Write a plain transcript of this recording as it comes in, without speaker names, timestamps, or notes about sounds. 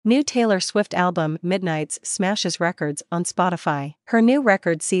New Taylor Swift album Midnights smashes records on Spotify. Her new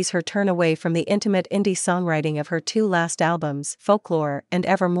record sees her turn away from the intimate indie songwriting of her two last albums, Folklore and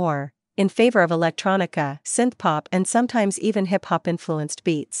Evermore, in favor of electronica, synth-pop and sometimes even hip-hop influenced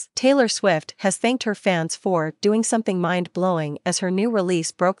beats. Taylor Swift has thanked her fans for doing something mind-blowing as her new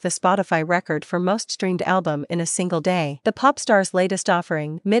release broke the Spotify record for most streamed album in a single day. The pop star's latest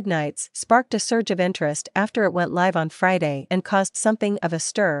offering, Midnights, sparked a surge of interest after it went live on Friday and caused something of a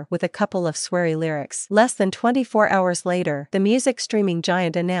stir with a couple of sweary lyrics. Less than 24 hours later, the music streaming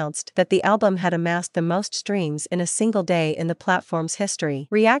giant announced that the album had amassed the most streams in a single day in the platform's history.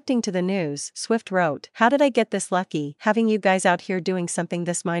 Reacting to the news, Swift wrote, "How did I get this lucky, having you guys out here doing something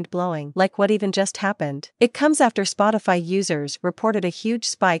this mind-blowing? Like what even just happened?" It comes after Spotify users reported a huge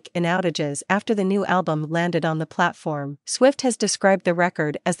spike in outages after the new album landed on the platform. Swift has described the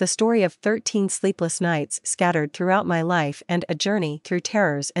record as the story of 13 sleepless nights scattered throughout my life and a journey through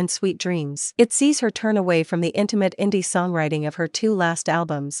terrors and sweet dreams. It sees her turn away from the intimate indie songwriting of her two last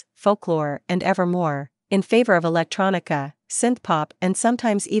albums, Folklore and Evermore, in favor of electronica, synth-pop and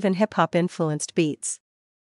sometimes even hip-hop influenced beats.